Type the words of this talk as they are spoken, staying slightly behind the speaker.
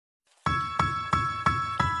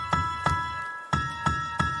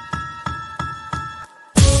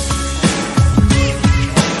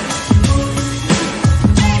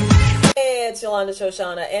Yolanda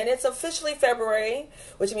Shoshana, and it's officially February,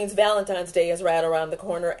 which means Valentine's Day is right around the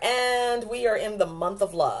corner, and we are in the month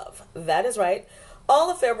of love. That is right. All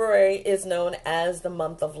of February is known as the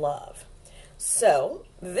month of love. So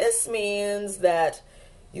this means that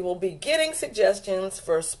you will be getting suggestions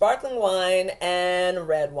for sparkling wine and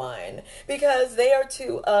red wine because they are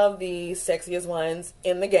two of the sexiest wines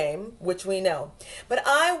in the game, which we know. But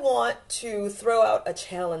I want to throw out a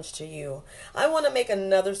challenge to you. I want to make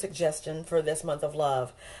another suggestion for this month of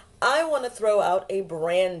love. I want to throw out a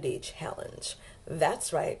brandy challenge.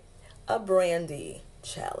 That's right, a brandy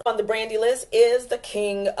challenge. On the brandy list is the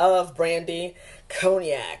king of brandy,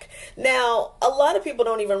 cognac. Now, a lot of people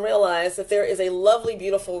don't even realize that there is a lovely,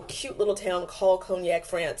 beautiful, cute little town called Cognac,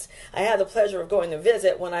 France. I had the pleasure of going to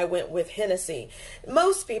visit when I went with Hennessy.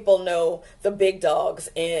 Most people know the big dogs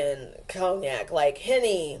in cognac, like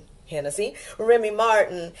Hennessy, Remy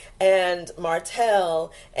Martin, and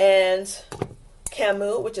Martell, and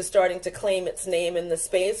Camus, which is starting to claim its name in the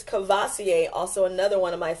space. Cavassier, also another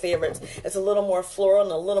one of my favorites. It's a little more floral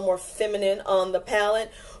and a little more feminine on the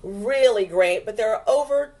palate. Really great, but there are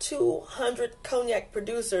over 200 cognac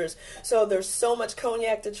producers, so there's so much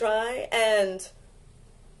cognac to try and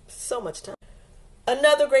so much time.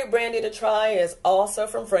 Another great brandy to try is also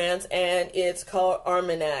from France, and it's called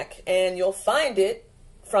Armagnac, and you'll find it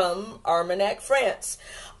from Armagnac, France.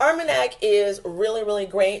 Armagnac is really, really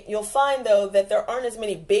great. You'll find, though, that there aren't as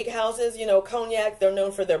many big houses. You know, cognac, they're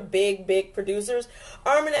known for their big producers.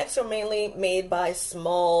 Armagnacs are mainly made by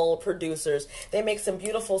small producers. They make some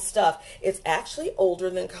beautiful stuff. It's actually older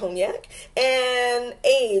than cognac and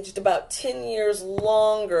aged about 10 years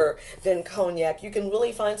longer than cognac. You can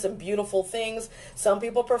really find some beautiful things. Some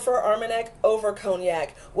people prefer Armagnac over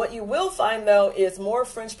cognac. What you will find, though, is more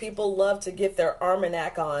French people love to get their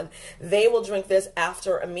Armagnac on. They will drink this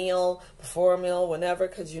after a meal, before a meal, whenever,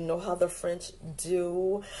 because you know how the French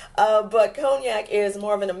do. But cognac is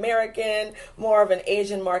more of an American, more of an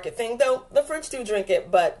Asian market thing, though the French do drink it,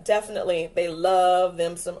 but definitely they love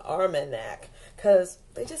them some Armagnac because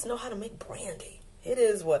they just know how to make brandy. It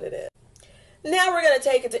is what it is. Now we're going to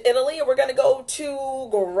take it to Italy, and we're going to go to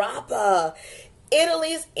grappa.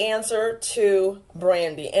 Italy's answer to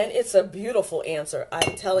brandy, and it's a beautiful answer,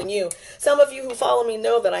 I'm telling you. Some of you who follow me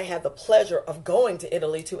know that I had the pleasure of going to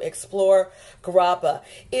Italy to explore grappa.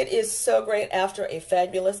 It is so great after a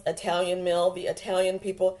fabulous Italian meal. The Italian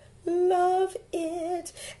people love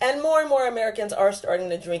it, and more Americans are starting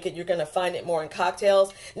to drink it. You're going to find it more in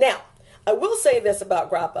cocktails. Now, I will say this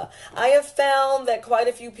about grappa. I have found that quite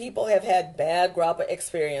a few people have had bad grappa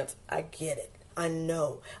experience. I get it. I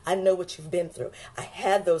know what you've been through. I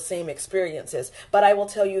had those same experiences, but I will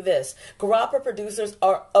tell you this, grappa producers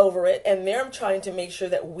are over it, and they're trying to make sure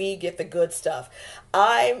that we get the good stuff.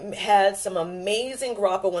 I had some amazing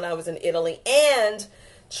grappa when I was in Italy, and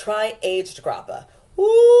try aged grappa.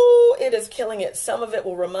 Ooh, it is killing it. Some of it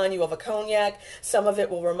will remind you of a cognac. Some of it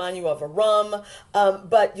will remind you of a rum.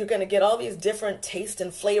 But you're going to get all these different tastes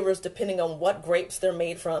and flavors depending on what grapes they're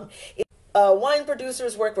made from. Wine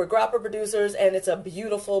producers work with grappa producers, and it's a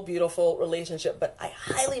beautiful relationship. But I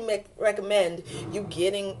highly recommend you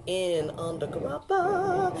getting in on the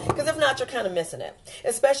grappa, because if not, you're kind of missing it,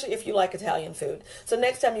 especially if you like Italian food. So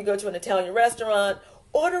next time you go to an Italian restaurant,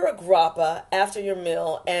 order a grappa after your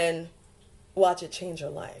meal and watch it change your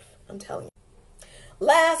life. I'm telling you.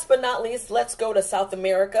 Last but not least, let's go to South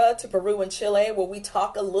America, to Peru and Chile, where we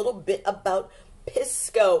talk a little bit about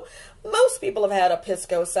pisco. Most people have had a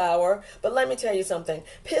pisco sour, but let me tell you something.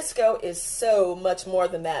 Pisco is so much more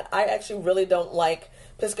than that. I actually really don't like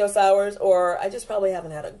pisco sours, or I just probably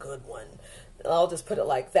haven't had a good one. I'll just put it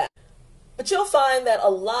like that. But you'll find that a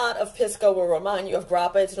lot of pisco will remind you of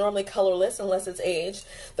grappa. It's normally colorless unless it's aged.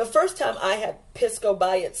 The first time I had pisco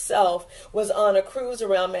by itself was on a cruise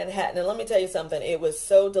around Manhattan. And let me tell you something, it was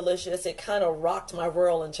so delicious. It kind of rocked my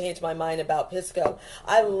world and changed my mind about pisco.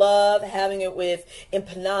 I love having it with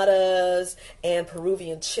empanadas and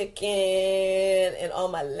Peruvian chicken and all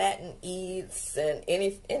my Latin eats and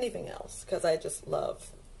anything else, because I just love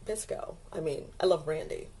pisco. I mean, I love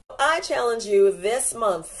brandy. I challenge you this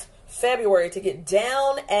month, February, to get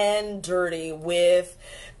down and dirty with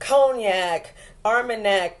cognac,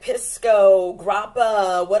 Armagnac, pisco,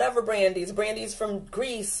 grappa, whatever brandies from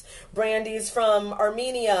Greece, brandies from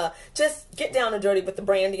Armenia. Just get down and dirty with the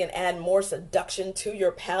brandy and add more seduction to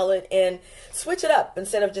your palate and switch it up.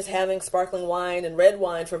 Instead of just having sparkling wine and red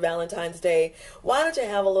wine for Valentine's Day, why don't you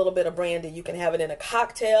have a little bit of brandy? You can have it in a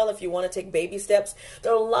cocktail if you want to take baby steps.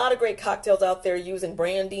 There are a lot of great cocktails out there using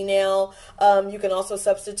brandy now. You can also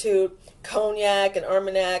substitute cognac and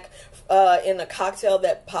Armagnac in a cocktail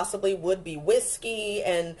that possibly would be whiskey risky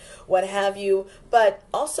and what have you, but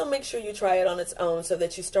also make sure you try it on its own so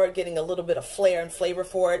that you start getting a little bit of flair and flavor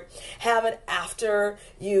for it. Have it after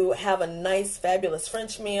you have a nice, fabulous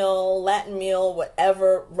French meal, Latin meal,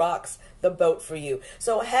 whatever rocks the boat for you.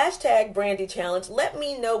 So hashtag Brandy Challenge. Let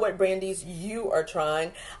me know what brandies you are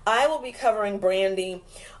trying. I will be covering Brandy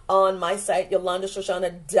on my site,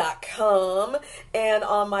 YolandaShoshana.com, and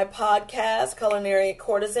on my podcast, Culinary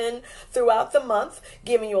Courtesan, throughout the month,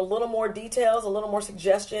 giving you a little more details, a little more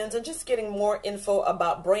suggestions, and just getting more info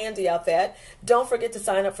about Brandy out there. Don't forget to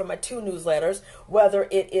sign up for my 2 newsletters, whether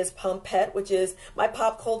it is Pumpette, which is my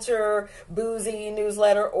pop culture, boozy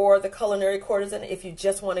newsletter, or the Culinary Courtesan, if you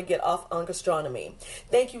just want to get off on gastronomy.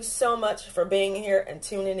 Thank you so much for being here and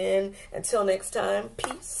tuning in. Until next time,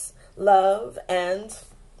 peace, love, and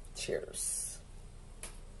cheers.